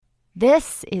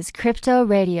This is Crypto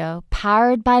Radio,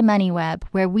 powered by MoneyWeb,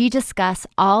 where we discuss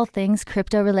all things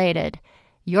crypto-related.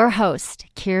 Your host,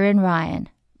 Kieran Ryan.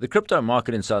 The crypto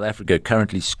market in South Africa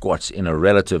currently squats in a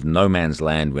relative no man's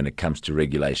land when it comes to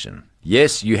regulation.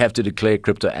 Yes, you have to declare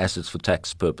crypto assets for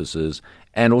tax purposes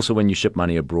and also when you ship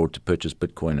money abroad to purchase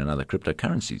Bitcoin and other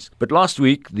cryptocurrencies. But last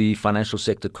week, the Financial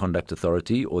Sector Conduct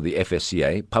Authority, or the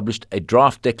FSCA, published a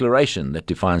draft declaration that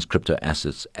defines crypto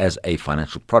assets as a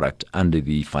financial product under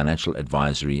the Financial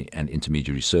Advisory and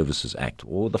Intermediary Services Act,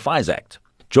 or the FIS Act.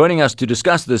 Joining us to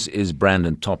discuss this is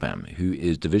Brandon Topham, who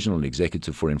is Divisional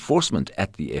Executive for Enforcement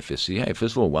at the FSCA.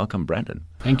 First of all, welcome, Brandon.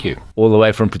 Thank you. All the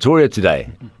way from Pretoria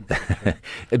today.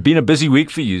 It's been a busy week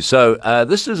for you. So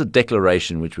this is a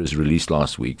declaration which was released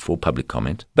last week for public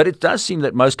comment. But it does seem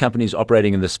that most companies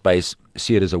operating in this space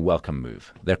see it as a welcome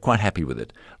move. They're quite happy with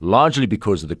it, largely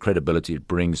because of the credibility it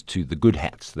brings to the good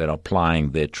hats that are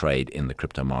plying their trade in the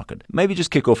crypto market. Maybe just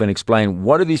kick off and explain,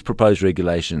 what are these proposed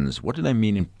regulations? What do they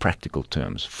mean in practical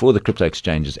terms for the crypto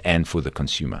exchanges and for the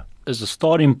consumer? As a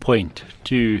starting point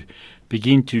to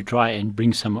begin to try and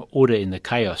bring some order in the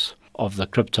chaos of the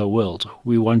crypto world,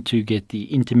 we want to get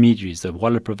the intermediaries, the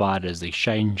wallet providers, the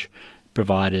exchange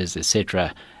providers,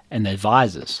 etc., and the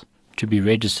advisors to be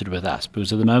registered with us.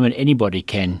 Because at the moment, anybody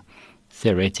can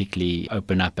theoretically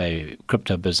open up a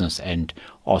crypto business and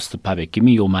ask the public, give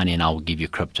me your money and I will give you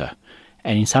crypto.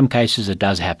 And in some cases, it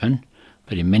does happen.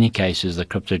 But in many cases,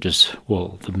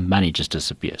 the money just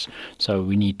disappears. So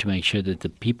we need to make sure that the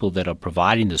people that are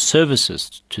providing the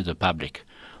services to the public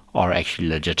are actually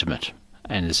legitimate.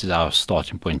 And this is our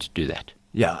starting point to do that.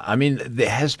 Yeah, I mean, there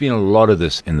has been a lot of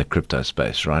this in the crypto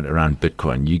space, right, around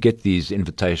Bitcoin. You get these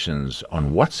invitations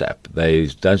on WhatsApp. They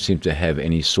don't seem to have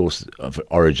any source of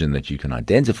origin that you can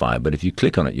identify, but if you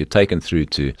click on it, you're taken through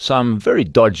to some very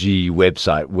dodgy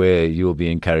website where you'll be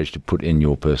encouraged to put in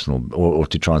your personal or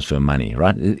to transfer money,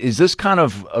 right? Is this kind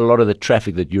of a lot of the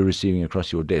traffic that you're receiving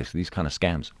across your desk, these kind of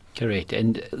scams? Correct.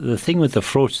 And the thing with the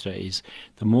fraudster is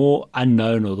the more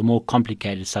unknown or the more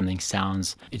complicated something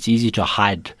sounds, it's easy to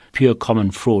hide pure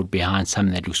common fraud behind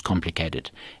something that looks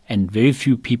complicated. And very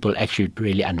few people actually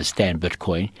really understand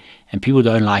Bitcoin. And people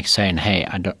don't like saying, hey,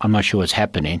 I'm not sure what's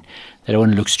happening. They don't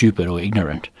want to look stupid or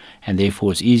ignorant. And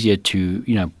therefore it's easier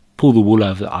to, pull the wool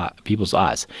over people's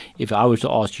eyes. If I were to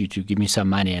ask you to give me some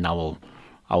money and I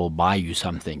will buy you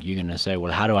something, you're going to say,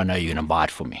 well, how do I know you're going to buy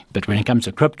it for me? But when it comes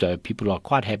to crypto, people are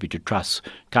quite happy to trust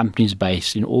companies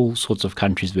based in all sorts of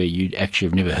countries where you actually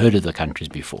have never heard of the countries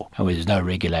before and where there's no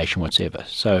regulation whatsoever.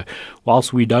 So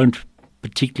whilst we don't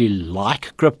particularly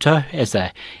like crypto as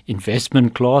an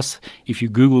investment class, if you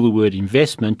Google the word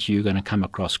investment, you're going to come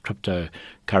across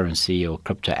cryptocurrency or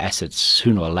crypto assets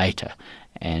sooner or later.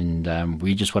 And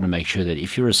we just want to make sure that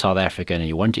if you're a South African and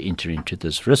you want to enter into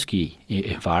this risky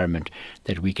environment,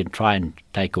 that we can try and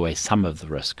take away some of the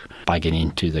risk by getting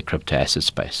into the crypto asset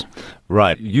space.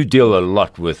 Right. You deal a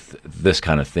lot with this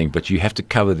kind of thing, but you have to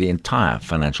cover the entire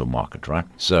financial market, right?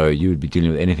 So you would be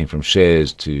dealing with anything from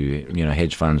shares to,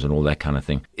 hedge funds and all that kind of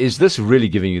thing. Is this really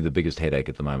giving you the biggest headache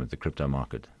at the moment, the crypto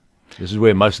market? This is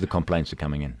where most of the complaints are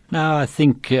coming in. No, I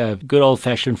think good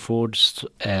old-fashioned frauds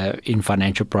in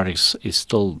financial products is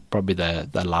still probably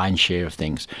the lion's share of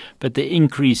things. But the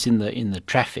increase in the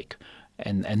traffic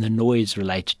and the noise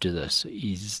related to this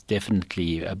is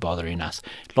definitely bothering us.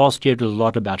 Last year it was a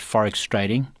lot about forex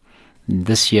trading.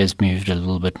 This year's moved a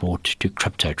little bit more to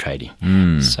crypto trading.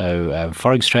 So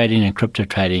forex trading and crypto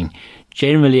trading,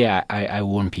 generally I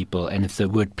warn people, and if the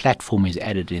word platform is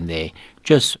added in there,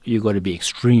 you've got to be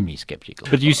extremely skeptical.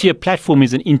 But you see, a platform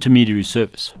is an intermediary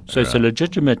service. So It's a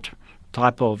legitimate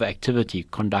type of activity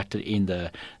conducted in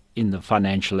the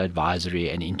financial advisory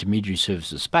and intermediary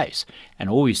services space. And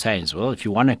all we're saying is, well, if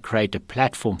you want to create a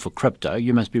platform for crypto,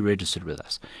 you must be registered with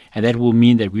us. And that will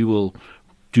mean that we will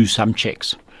do some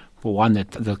checks. For one, that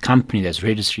the company that's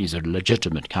registered is a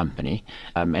legitimate company,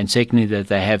 and secondly, that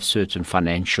they have certain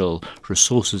financial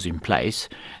resources in place,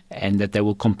 and that they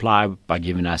will comply by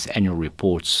giving us annual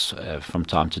reports from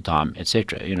time to time,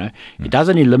 etc. It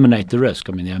doesn't eliminate the risk.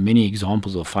 I mean, there are many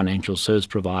examples of financial service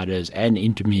providers and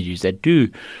intermediaries that do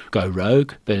go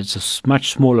rogue, but it's a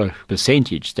much smaller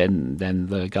percentage than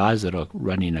the guys that are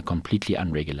running a completely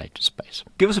unregulated space.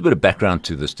 Give us a bit of background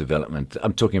to this development.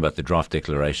 I'm talking about the draft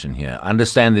declaration here. I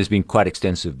understand there's been quite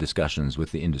extensive discussions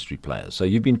with the industry players. So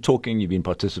you've been talking, you've been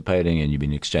participating, and you've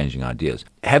been exchanging ideas.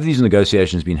 Have these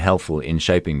negotiations been helpful in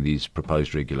shaping these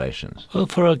proposed regulations? Well,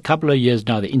 for a couple of years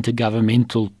now, the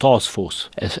Intergovernmental Task Force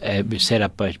has been set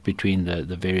up between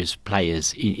the various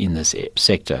players in this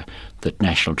sector, the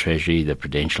National Treasury, the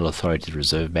Prudential Authority, the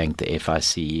Reserve Bank, the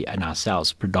FIC, and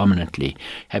ourselves predominantly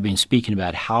have been speaking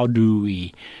about how do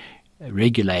we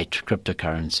regulate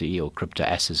cryptocurrency or crypto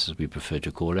assets, as we prefer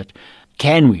to call it?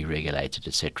 Can we regulate it,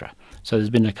 etc.? So there's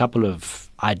been a couple of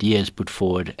ideas put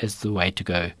forward as the way to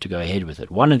go ahead with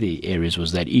it. One of the areas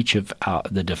was that each of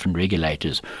the different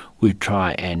regulators would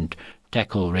try and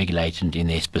tackle regulation in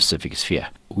their specific sphere.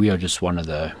 We are just one of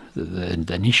the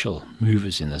initial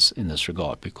movers in this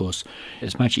regard, because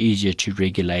it's much easier to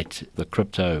regulate the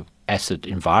crypto asset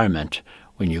environment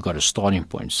when you've got a starting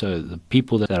point. So the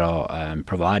people that are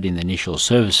providing the initial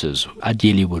services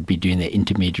ideally would be doing the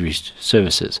intermediary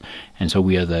services, and so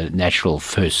we are the natural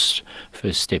first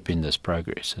step in this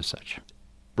progress as such.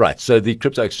 Right, so the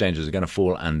crypto exchanges are going to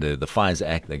fall under the FISA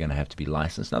Act. They're going to have to be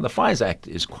licensed. Now, the FISA Act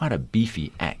is quite a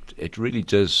beefy act. It really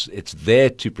does, it's there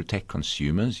to protect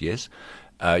consumers, yes.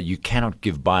 You cannot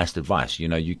give biased advice.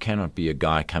 You cannot be a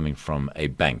guy coming from a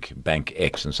bank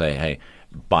X, and say, hey,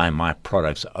 buy my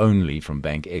products only from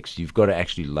Bank X. You've got to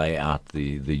actually lay out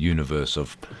the universe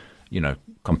of,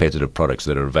 competitive products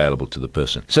that are available to the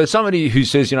person. So somebody who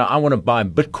says, I want to buy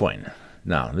Bitcoin.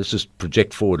 Now, let's just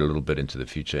project forward a little bit into the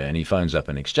future, and he phones up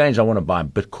an exchange, I want to buy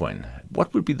Bitcoin.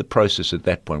 What would be the process at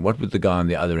that point? What would the guy on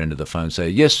the other end of the phone say?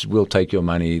 Yes, we'll take your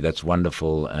money, that's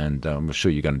wonderful, and I'm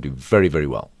sure you're going to do very, very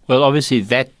well. Well, obviously,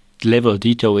 that level of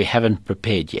detail we haven't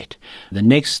prepared yet. The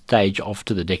next stage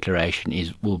after the declaration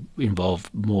will involve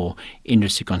more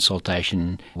industry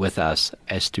consultation with us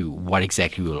as to what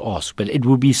exactly we'll ask. But it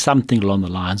will be something along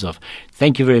the lines of,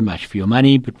 thank you very much for your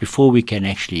money, but before we can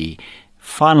actually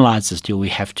finalize this deal, we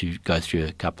have to go through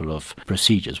a couple of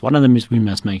procedures. One of them is we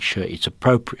must make sure it's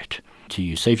appropriate to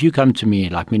you. So if you come to me,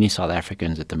 like many South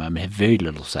Africans at the moment, have very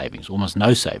little savings, almost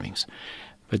no savings,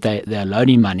 but they're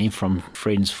loaning money from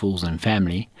friends, fools, and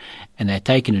family, and they're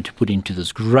taking it to put into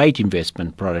this great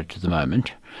investment product at the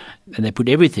moment, and they put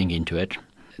everything into it,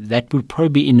 that would probably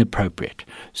be inappropriate.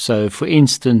 So, for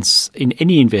instance, in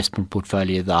any investment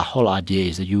portfolio, the whole idea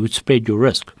is that you would spread your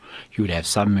risk. You would have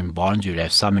some in bonds, you would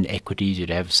have some in equities, you'd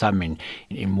have some in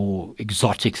more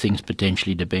exotic things,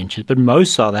 potentially debentures. But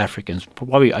most South Africans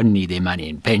probably only need their money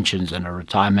in pensions and a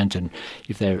retirement, and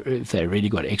if they really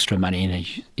got extra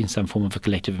money in some form of a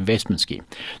collective investment scheme.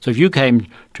 So if you came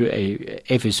to a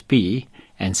FSP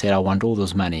and said, I want all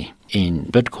this money in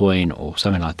Bitcoin or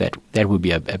something like that, that would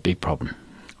be a big problem.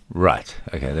 Right.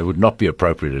 Okay. That would not be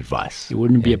appropriate advice. It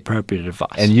wouldn't be appropriate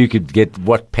advice. And you could get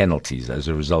what penalties as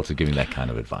a result of giving that kind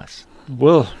of advice?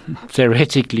 Well,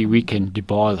 theoretically, we can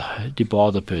debar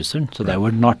the person, so they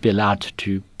would not be allowed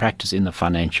to practice in the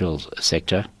financial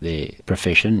sector, their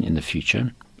profession, in the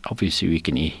future. Obviously, we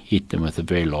can hit them with a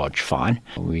very large fine.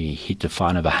 We hit a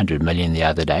fine of 100 million the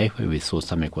other day, where we thought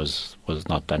something was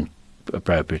not done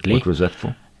appropriately. What was that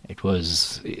for? It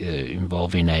was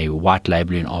involving a white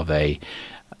labelling of a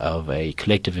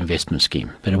collective investment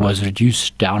scheme, but it was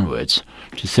reduced downwards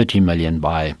to 30 million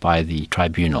by the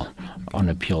tribunal on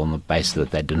appeal on the basis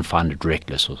that they didn't find it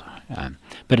reckless.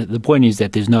 But the point is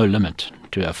that there's no limit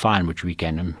to a fine which we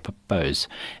can impose,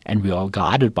 and we are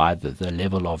guided by the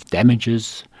level of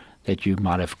damages that you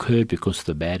might have incurred because of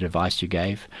the bad advice you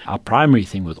gave. Our primary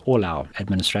thing with all our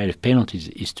administrative penalties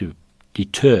is to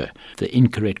deter the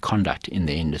incorrect conduct in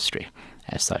the industry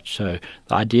as such. So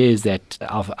the idea is that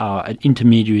our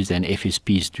intermediaries and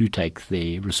FSPs do take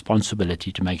the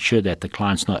responsibility to make sure that the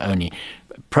clients not only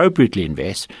appropriately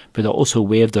invest, but are also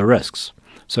aware of the risks.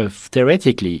 So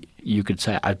theoretically, you could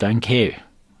say, I don't care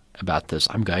about this,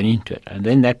 I'm going into it. And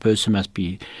then that person must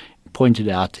be pointed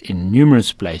out in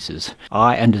numerous places.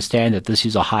 I understand that this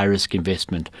is a high-risk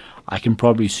investment. I can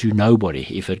probably sue nobody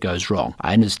if it goes wrong.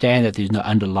 I understand that there's no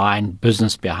underlying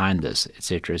business behind this,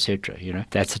 etc., etc.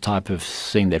 That's the type of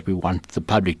thing that we want the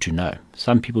public to know.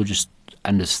 Some people just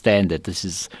understand that this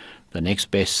is the next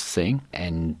best thing,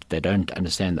 and they don't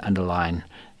understand the underlying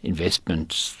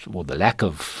investments or the lack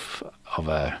of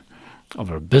a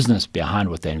business behind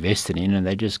what they're invested in, and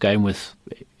they're just going with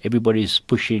everybody's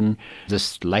pushing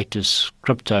this latest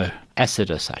crypto asset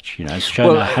as such. It's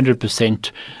shown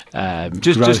 100%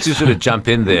 just to sort of jump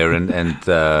in there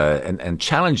and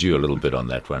challenge you a little bit on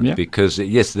that one, because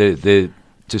yes, to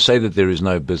say that there is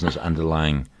no business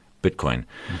underlying Bitcoin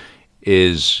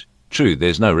is true.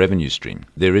 There's no revenue stream.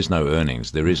 There is no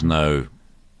earnings. There is no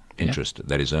interest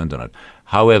that is earned on it.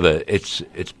 However, it's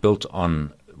built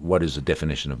on what is the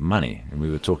definition of money. And we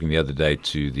were talking the other day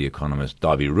to the economist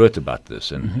Darby Root about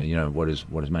this, and what is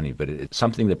money? But it's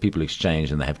something that people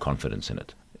exchange and they have confidence in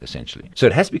it, essentially. So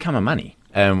it has become a money.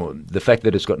 And the fact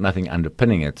that it's got nothing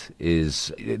underpinning it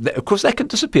is, of course, that can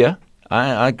disappear.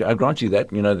 I grant you that.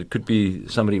 There could be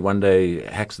somebody one day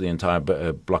hacks the entire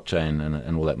blockchain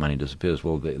and all that money disappears.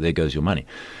 Well, there goes your money.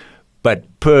 But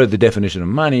per the definition of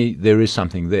money, there is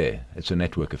something there. It's a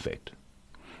network effect.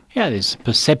 Yeah, there's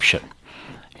perception.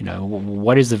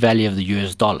 What is the value of the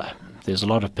US dollar? There's a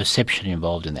lot of perception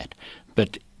involved in that.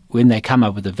 But when they come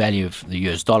up with the value of the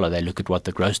US dollar, they look at what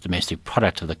the gross domestic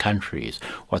product of the country is,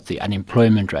 what the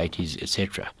unemployment rate is,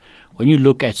 etc. When you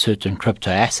look at certain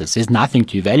crypto assets, there's nothing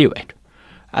to evaluate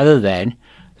other than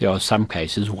there are some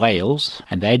cases, whales,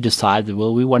 and they decide that,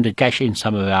 well, we want to cash in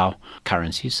some of our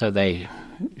currency, so they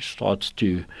start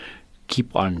to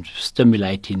keep on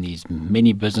stimulating these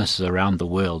many businesses around the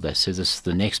world that says this is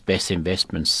the next best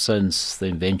investment since the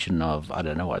invention of, I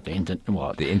don't know what, the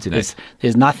internet.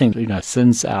 There's nothing,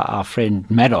 since our friend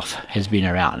Madoff has been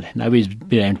around. Nobody's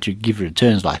been able to give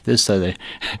returns like this, so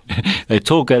they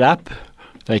talk it up,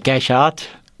 they cash out.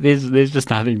 There's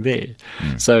just nothing there.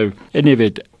 So any of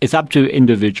it, it's up to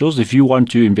individuals. If you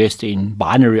want to invest in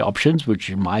binary options,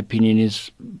 which in my opinion is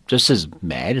just as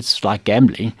mad, it's like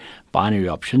gambling. Binary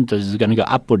option, is it going to go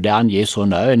up or down, yes or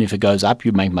no? And if it goes up,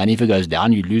 you make money. If it goes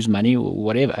down, you lose money or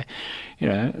whatever.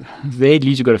 There at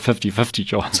least you've got a 50-50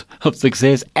 chance of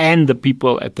success. And the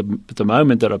people at the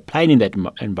moment that are playing in that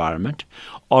environment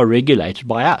are regulated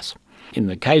by us. In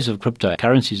the case of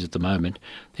cryptocurrencies at the moment,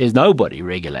 there's nobody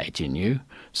regulating you.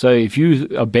 So if you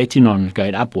are betting on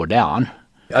going up or down.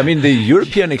 I mean, the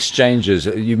European exchanges,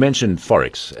 you mentioned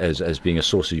Forex as being a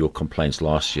source of your complaints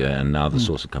last year, and now the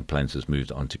source of complaints has moved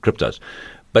on to cryptos.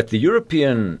 But the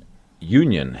European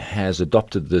Union has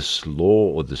adopted this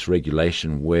law or this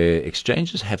regulation where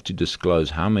exchanges have to disclose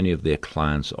how many of their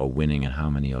clients are winning and how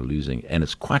many are losing. And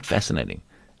it's quite fascinating.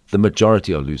 The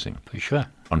majority are losing. For sure.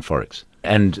 On Forex.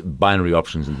 And binary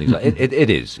options and things like that. It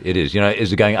is. Is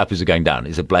it going up? Is it going down?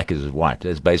 Is it black? Is it white?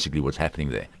 That's basically what's happening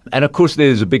there. And of course,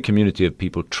 there's a big community of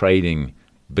people trading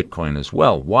Bitcoin as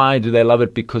well. Why do they love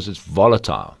it? Because it's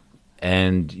volatile.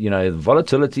 And,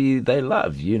 volatility they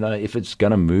love. If it's going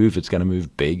to move, it's going to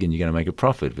move big and you're going to make a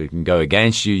profit. If it can go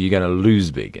against you, you're going to lose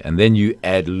big. And then you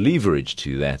add leverage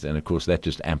to that. And, of course, that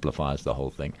just amplifies the whole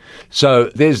thing.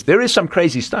 So there is some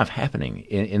crazy stuff happening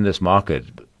in this market.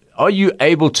 Are you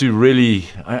able to really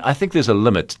 – I think there's a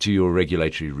limit to your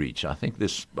regulatory reach. I think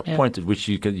there's a point at which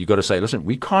you've got to say, listen,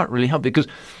 we can't really help because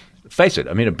face it,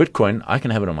 a Bitcoin, I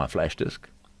can have it on my flash disk.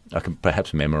 I can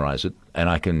perhaps memorize it, and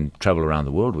I can travel around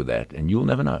the world with that, and you'll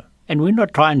never know. And we're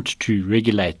not trying to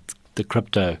regulate the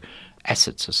crypto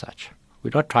assets as such.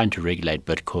 We're not trying to regulate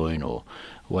Bitcoin or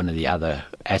one of the other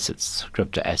assets,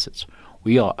 crypto assets.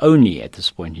 We are only at this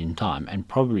point in time, and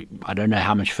probably I don't know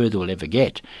how much further we'll ever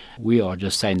get. We are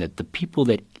just saying that the people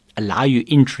that allow you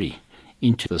entry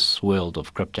into this world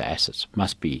of crypto assets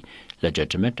must be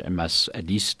legitimate and must at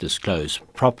least disclose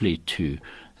properly to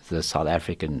the South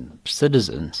African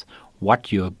citizens what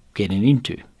you're getting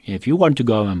into. If you want to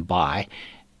go and buy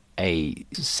a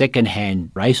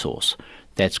second-hand racehorse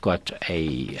that's got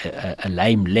a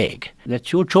lame leg,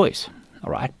 that's your choice,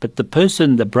 all right? But the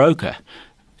person, the broker,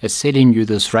 is selling you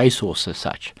this racehorse as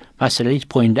such must at least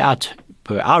point out,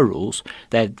 per our rules,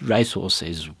 that racehorse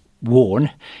is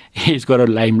worn, he's got a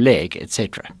lame leg,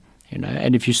 etc.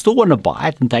 And if you still want to buy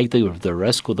it and take the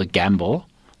risk or the gamble,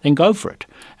 then go for it.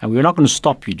 And we're not going to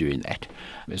stop you doing that.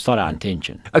 It's not our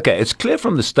intention. Okay, it's clear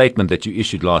from the statement that you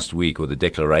issued last week, or the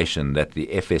declaration, that the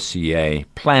FSCA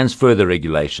plans further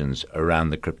regulations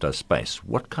around the crypto space.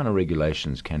 What kind of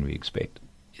regulations can we expect?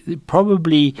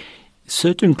 Probably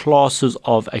certain classes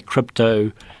of a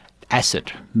crypto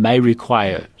asset may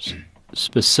require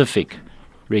specific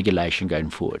regulation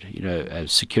going forward,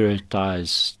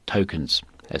 securitized tokens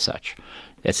as such.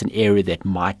 That's an area that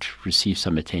might receive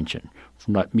some attention,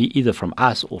 either from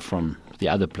us or from the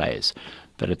other players.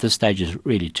 But at this stage, it's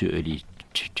really too early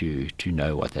to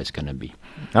know what that's going to be.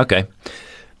 Okay.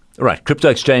 All right. Crypto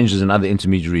exchanges and other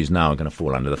intermediaries now are going to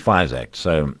fall under the FIVES Act.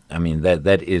 So,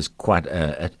 that is quite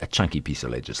a chunky piece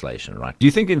of legislation, right? Do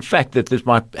you think, in fact, that this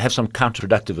might have some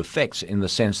counterproductive effects in the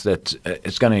sense that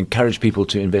it's going to encourage people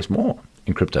to invest more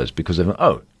in cryptos because of,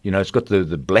 it's got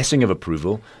the blessing of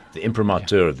approval, the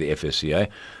imprimatur of the FSCA.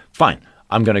 Fine.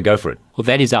 I'm going to go for it. Well,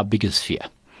 that is our biggest fear.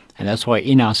 And that's why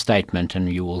in our statement,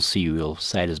 and you will see, we'll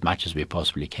say it as much as we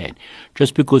possibly can,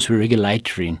 just because we're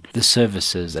regulating the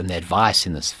services and the advice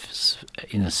in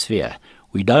the sphere,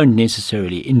 we don't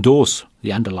necessarily endorse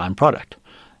the underlying product.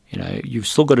 You've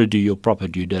still got to do your proper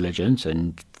due diligence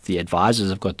and the advisors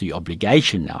have got the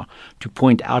obligation now to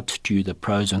point out to you the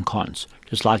pros and cons.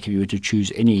 Just like if you were to choose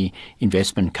any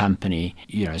investment company,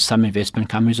 some investment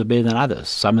companies are better than others.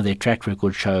 Some of their track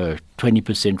records show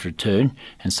 20% return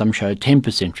and some show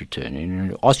 10% return.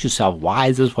 And you ask yourself, why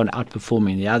is this one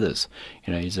outperforming the others?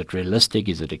 Is it realistic?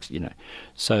 Is it,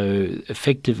 So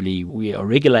effectively, we are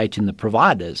regulating the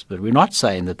providers, but we're not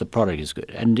saying that the product is good.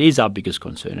 And it is our biggest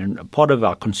concern. And a part of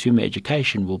our consumer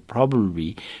education will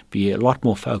probably be a lot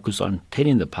more focused on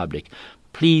telling the public,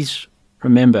 please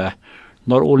remember,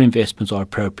 not all investments are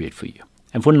appropriate for you.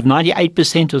 And for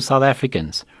 98% of South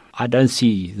Africans, I don't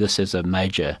see this as a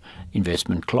major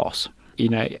investment class.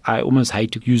 I almost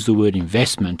hate to use the word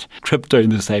investment, crypto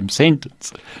in the same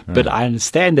sentence. But I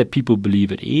understand that people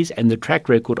believe it is, and the track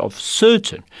record of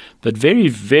certain, but very,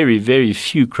 very, very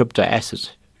few crypto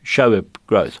assets show a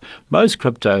growth. Most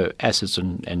crypto assets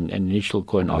and initial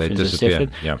coin offerings,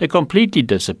 they completely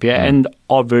disappear and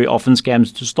are very often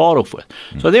scams to start off with.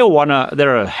 So there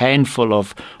are a handful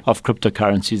of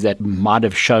cryptocurrencies that might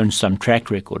have shown some track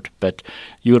record, but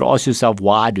you would ask yourself,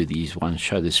 why do these ones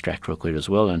show this track record as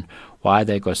well, and why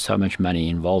they got so much money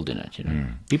involved in it?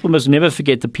 People must never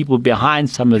forget the people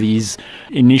behind some of these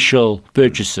initial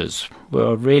purchases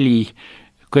were really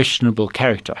questionable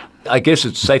character. I guess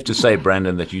it's safe to say,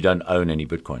 Brandon, that you don't own any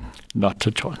Bitcoin. Not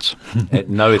a chance.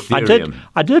 No Ethereum.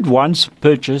 I did once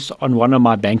purchase on one of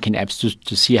my banking apps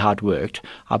to see how it worked.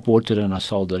 I bought it and I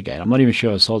sold it again. I'm not even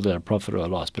sure I sold it at a profit or a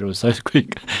loss, but it was so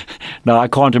quick. No, I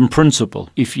can't in principle.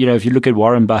 If you look at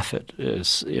Warren Buffett,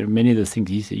 many of the things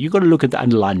he said, you've got to look at the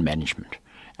underlying management.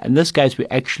 In this case, we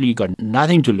actually got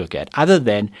nothing to look at other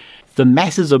than the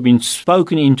masses have been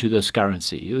spoken into this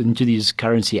currency, into these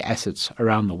currency assets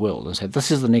around the world and said,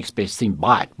 this is the next best thing,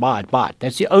 buy it, buy it, buy it.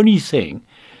 That's the only thing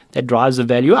that drives the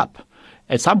value up.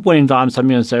 At some point in time,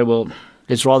 somebody will say, well,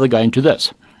 let's rather go into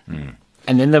this. And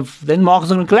then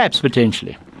markets are going to collapse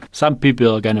potentially. Some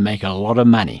people are going to make a lot of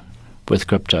money with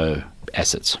crypto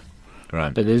assets.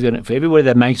 Right. But for everybody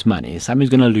that makes money, somebody's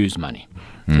going to lose money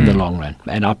in the long run.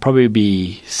 And I'll probably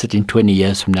be sitting 20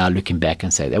 years from now looking back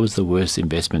and say, that was the worst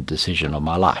investment decision of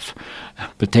my life,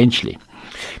 potentially.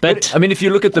 But I mean, if you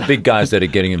look at the big guys that are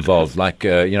getting involved, like,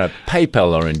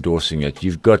 PayPal are endorsing it.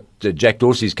 You've got Jack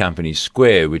Dorsey's company,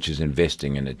 Square, which is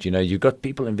investing in it. You've got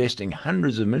people investing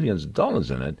hundreds of millions of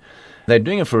dollars in it. They're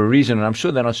doing it for a reason, and I'm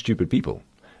sure they're not stupid people.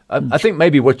 I think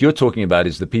maybe what you're talking about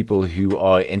is the people who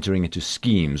are entering into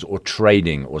schemes or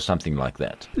trading or something like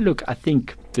that. Look, I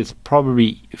think there's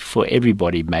probably for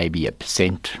everybody maybe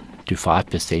 1% to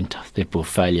 5% of their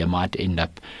portfolio might end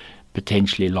up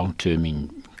potentially long-term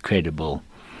in credible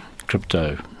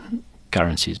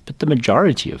cryptocurrencies. But the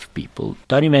majority of people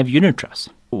don't even have unit trusts.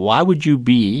 Why would you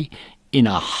be in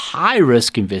a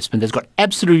high-risk investment that's got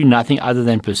absolutely nothing other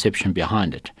than perception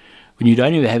behind it? When you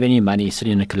don't even have any money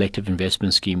sitting in a collective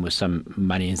investment scheme with some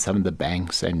money in some of the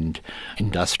banks and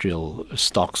industrial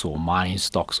stocks or mining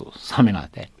stocks or something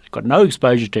like that. We've got no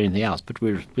exposure to anything else, but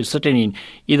we're sitting in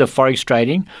either forex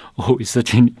trading or we're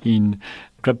sitting in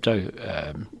crypto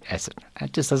asset.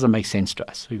 It just doesn't make sense to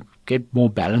us. We get more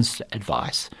balanced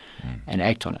advice and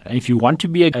act on it. And if you want to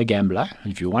be a gambler,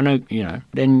 if you want to,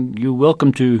 then you're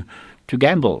welcome to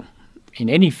gamble on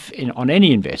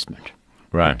any investment.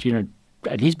 Right. But,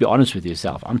 at least be honest with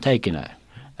yourself. I'm taking a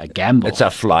gamble. It's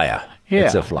a flyer. Yeah.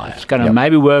 It's a flyer. It's going to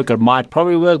maybe work. It might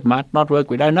probably work, might not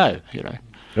work. We don't know,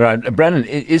 Right. Brandon,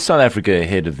 is South Africa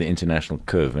ahead of the international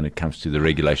curve when it comes to the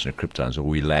regulation of cryptos, or are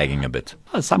we lagging a bit?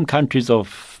 Well, some countries are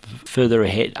further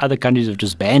ahead. Other countries have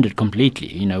just banned it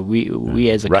completely. We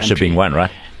as a Russia country, being one, right?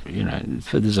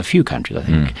 So there's a few countries, I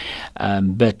think.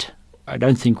 But I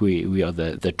don't think we are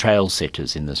the trail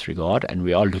setters in this regard, and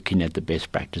we are looking at the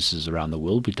best practices around the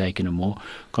world. We're taking a more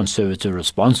conservative,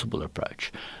 responsible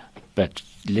approach. But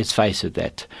let's face it,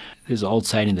 that there's an old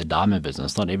saying in the diamond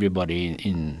business, not everybody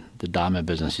in the diamond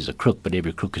business is a crook, but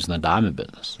every crook is in the diamond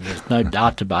business. There's no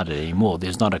doubt about it anymore.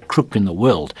 There's not a crook in the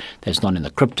world that's not in the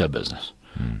crypto business.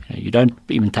 You don't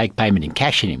even take payment in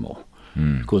cash anymore.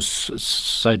 Because it's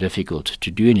so difficult to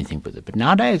do anything with it. But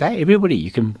nowadays, everybody, you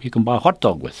can buy a hot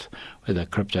dog with a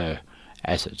crypto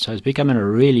asset. So it's becoming a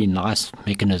really nice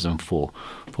mechanism for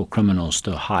criminals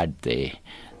to hide their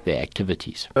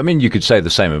activities. I mean, you could say the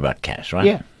same about cash, right?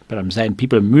 Yeah, but I'm saying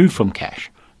people have moved from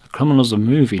cash. The criminals are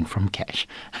moving from cash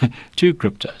to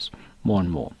cryptos more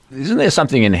and more. Isn't there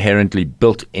something inherently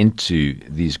built into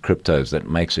these cryptos that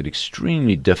makes it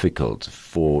extremely difficult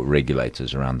for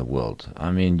regulators around the world?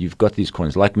 I mean, you've got these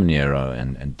coins like Monero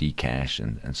and Dcash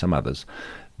and some others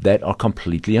that are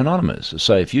completely anonymous.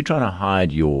 So if you're trying to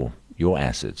hide your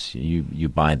assets, you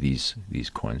buy these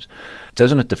coins,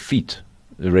 doesn't it defeat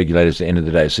the regulators at the end of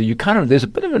the day. So there's a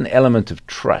bit of an element of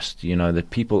trust, that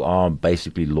people are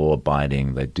basically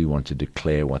law-abiding. They do want to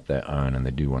declare what they own, and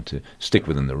they do want to stick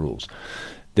within the rules.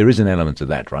 There is an element of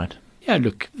that, right? Yeah,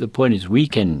 look, the point is we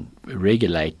can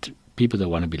regulate people that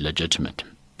want to be legitimate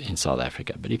in South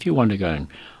Africa. But if you want to go and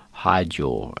hide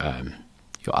your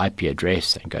IP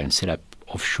address and go and set up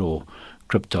offshore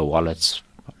crypto wallets,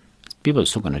 people are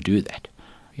still going to do that.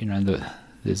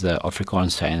 There's the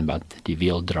Afrikaans saying about die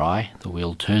wiel draai, the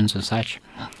wheel turns and such.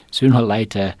 Sooner or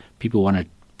later, people want to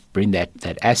bring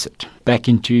that asset back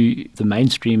into the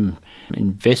mainstream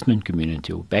investment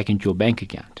community or back into your bank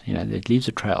account. That leaves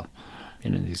a trail.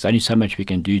 There's only so much we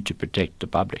can do to protect the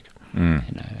public.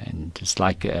 And it's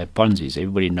like Ponzi's.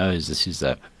 Everybody knows this is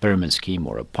a pyramid scheme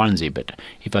or a Ponzi, but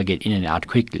if I get in and out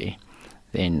quickly,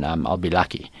 then I'll be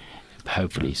lucky,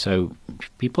 hopefully. So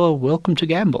people are welcome to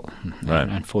gamble. Right.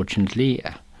 And unfortunately,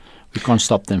 we can't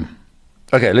stop them.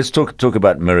 Okay, let's talk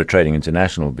about Mirror Trading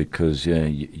International, because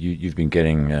you've been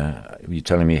getting, you're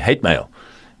telling me, hate mail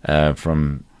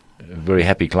from very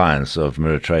happy clients of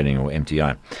Mirror Trading or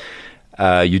MTI.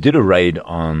 You did a raid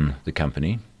on the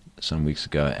company some weeks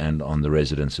ago and on the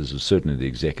residences of certain of the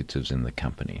executives in the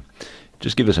company.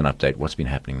 Just give us an update. What's been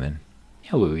happening then?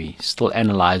 Yeah, we're still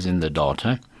analyzing the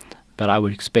data, but I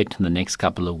would expect in the next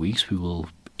couple of weeks we will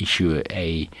issue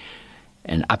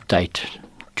an update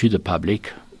to the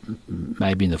public,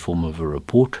 maybe in the form of a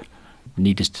report.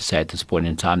 Needless to say, at this point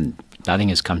in time, nothing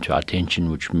has come to our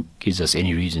attention which gives us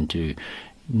any reason to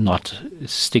not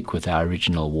stick with our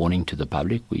original warning to the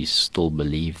public. We still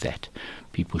believe that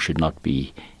people should not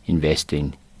be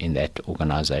investing in that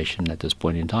organization at this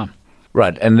point in time.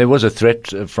 Right, and there was a threat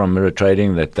from Mirror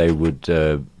Trading that they would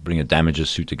bring a damages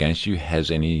suit against you.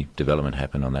 Has any development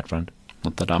happened on that front?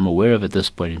 Not that I'm aware of at this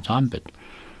point in time, but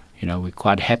we're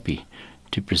quite happy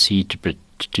to proceed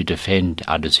to defend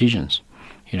our decisions.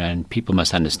 And people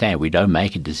must understand we don't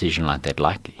make a decision like that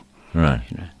lightly. Right.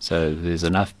 So there's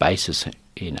enough basis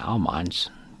in our minds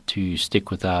to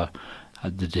stick with the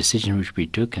decision which we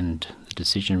took and the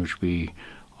decision which we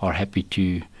are happy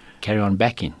to carry on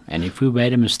backing. And if we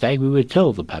made a mistake, we would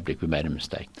tell the public we made a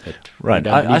mistake. But right.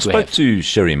 I spoke to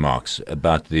Sherry Marks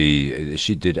about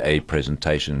she did a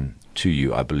presentation to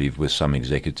you, I believe, with some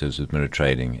executives of Mirror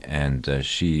Trading, and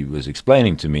she was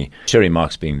explaining to me, Sherry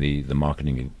Marks being the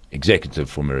marketing executive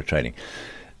for Mirror Trading,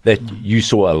 that you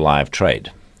saw a live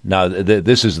trade. Now,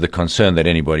 this is the concern that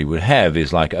anybody would have,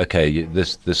 is like, okay,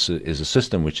 this is a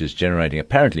system which is generating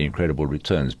apparently incredible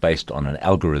returns based on an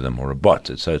algorithm or a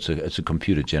bot. So it's a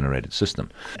computer-generated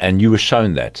system. And you were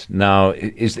shown that. Now,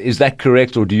 is that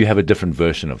correct, or do you have a different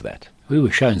version of that? We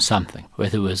were shown something.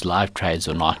 Whether it was live trades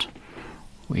or not,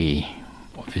 we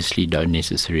obviously don't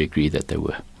necessarily agree that they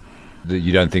were.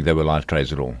 You don't think they were live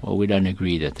trades at all? Well, we don't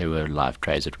agree that they were live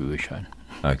trades that we were shown.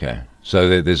 Okay.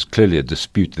 So there's clearly a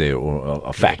dispute there, or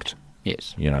a fact.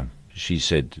 Yes. She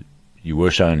said you were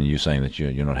shown, and you're saying that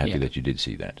you're not happy that you did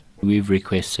see that. We've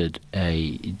requested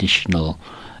additional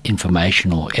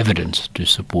information or evidence to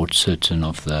support certain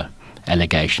of the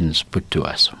allegations put to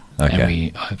us. Okay. And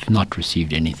we have not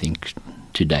received anything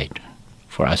to date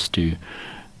for us to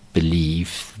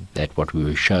believe that what we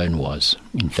were shown was,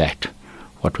 in fact,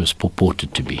 what was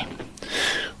purported to be.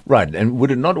 Right, and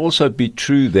would it not also be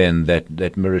true then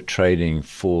that Mirror Trading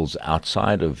falls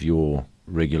outside of your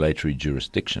regulatory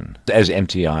jurisdiction? As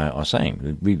MTI are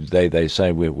saying, they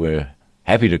say we're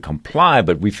happy to comply,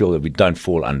 but we feel that we don't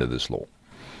fall under this law.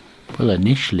 Well,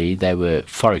 initially they were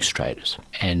forex traders,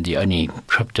 and the only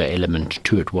crypto element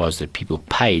to it was that people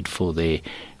paid for their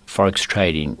forex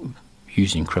trading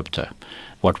using crypto.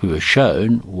 What we were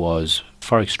shown was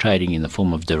forex trading in the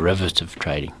form of derivative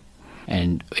trading.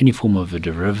 And any form of a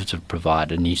derivative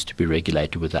provider needs to be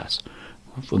regulated with us,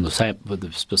 for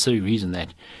the specific reason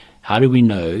that how do we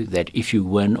know that if you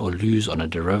win or lose on a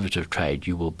derivative trade,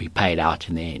 you will be paid out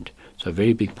in the end? So a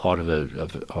very big part of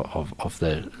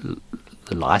the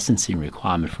licensing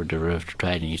requirement for derivative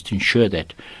trading is to ensure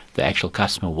that the actual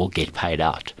customer will get paid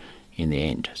out in the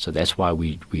end. So that's why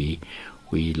we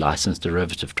license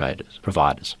derivative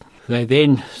providers. They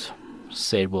then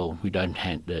said, well, we don't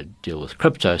deal with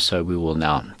crypto, so we will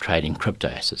now trade in crypto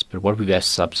assets. But what we've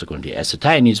subsequently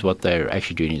ascertained is what they're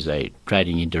actually doing is they're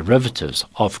trading in derivatives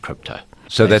of crypto.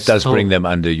 So that does bring them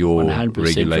under your 100%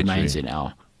 regulatory. Remains in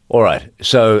our. All right.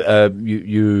 So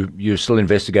you're still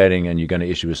investigating, and you're going to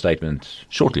issue a statement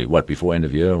shortly. What, before end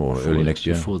of year or early next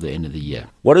year? Before the end of the year.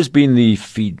 What has been the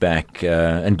feedback,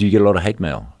 and do you get a lot of hate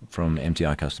mail from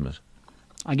MTI customers?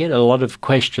 I get a lot of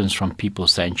questions from people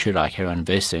saying, should I carry on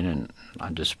investing? And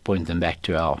I just point them back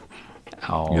to our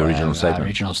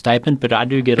original statement. But I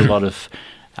do get a lot of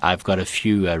I've got a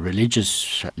few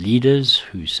religious leaders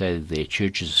who say their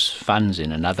church's funds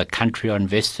in another country are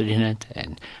invested in it,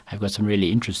 and I've got some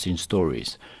really interesting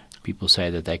stories. People say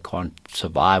that they can't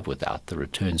survive without the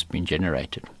returns being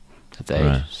generated, that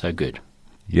they're so good.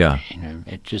 Yeah.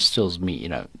 It just tells me,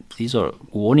 these are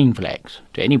warning flags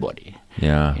to anybody.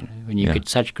 Yeah. When you get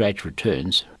such great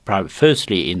returns,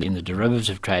 firstly in the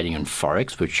derivative trading and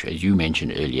Forex, which, as you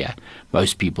mentioned earlier,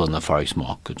 most people in the Forex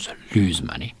markets lose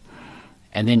money.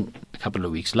 And then a couple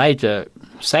of weeks later,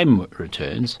 same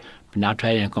returns, but now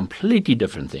trading a completely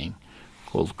different thing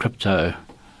called crypto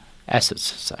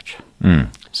assets as such.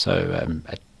 So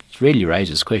it really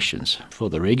raises questions for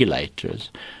the regulators,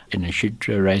 and it should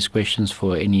raise questions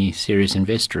for any serious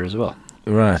investor as well.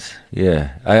 Right,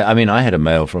 yeah. I mean, I had a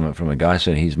mail from a guy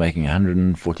saying he's making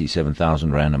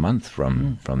 147,000 Rand a month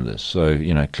from this. So,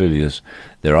 clearly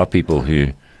there are people who,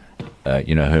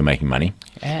 who are making money.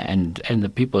 And the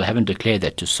people haven't declared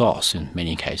that to SARS in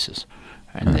many cases.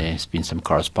 And there's been some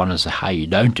correspondence on how you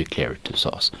don't declare it to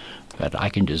SARS. But I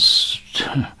can just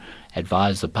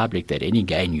advise the public that any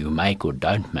gain you make or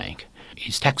don't make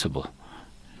is taxable.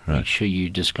 Right. Make sure you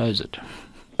disclose it.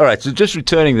 All right, so just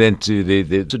returning then to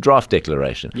the draft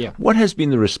declaration. Yeah. What has been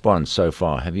the response so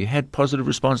far? Have you had positive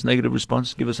response, negative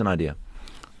response? Give us an idea.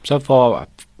 So far,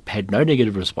 I've had no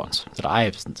negative response that I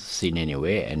have seen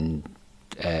anywhere, and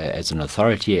as an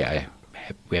authority,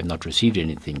 we have not received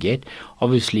anything yet.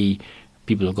 Obviously,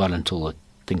 people have got until I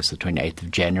think it's the 28th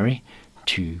of January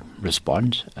to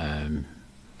respond.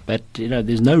 But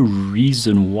there's no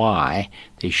reason why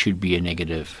there should be a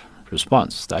negative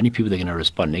response. The only people that are going to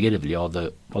respond negatively are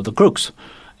the crooks.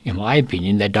 In my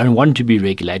opinion, they don't want to be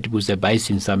regulated because they're based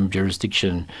in some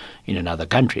jurisdiction in another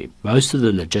country. Most of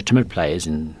the legitimate players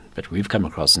that we've come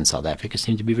across in South Africa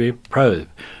seem to be very pro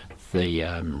the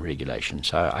regulation.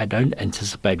 So I don't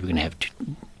anticipate we're going to have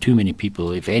too many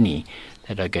people, if any,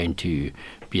 that are going to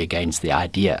be against the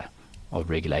idea of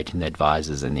regulating the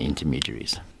advisors and the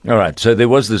intermediaries. All right. So there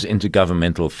was this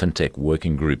intergovernmental fintech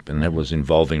working group, and that was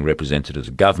involving representatives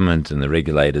of government and the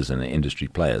regulators and the industry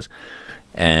players.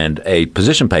 And a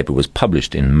position paper was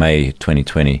published in May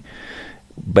 2020,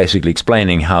 basically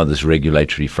explaining how this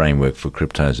regulatory framework for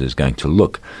cryptos is going to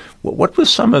look. What were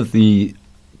some of the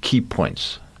key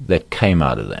points that came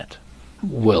out of that?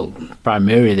 Well,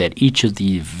 primarily that each of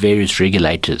the various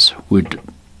regulators would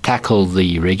tackle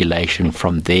the regulation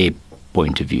from their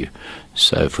point of view.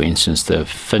 So, for instance, the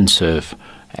FinServ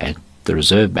at the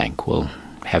Reserve Bank will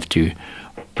have to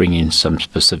bring in some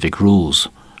specific rules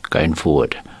going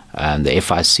forward. And the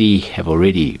FIC have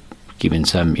already given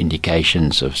some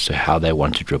indications of how they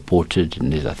want it reported,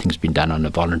 and I think it's been done on a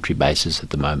voluntary basis at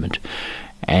the moment.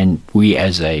 And we,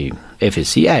 as a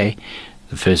FSCA,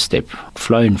 the first step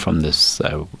flown from this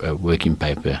working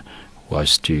paper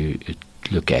was to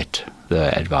look at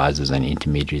the advisors and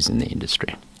intermediaries in the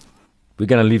industry. We're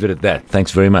going to leave it at that.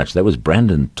 Thanks very much. That was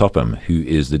Brandon Topham, who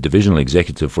is the Divisional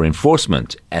Executive for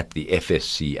Enforcement at the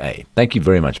FSCA. Thank you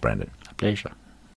very much, Brandon. A pleasure.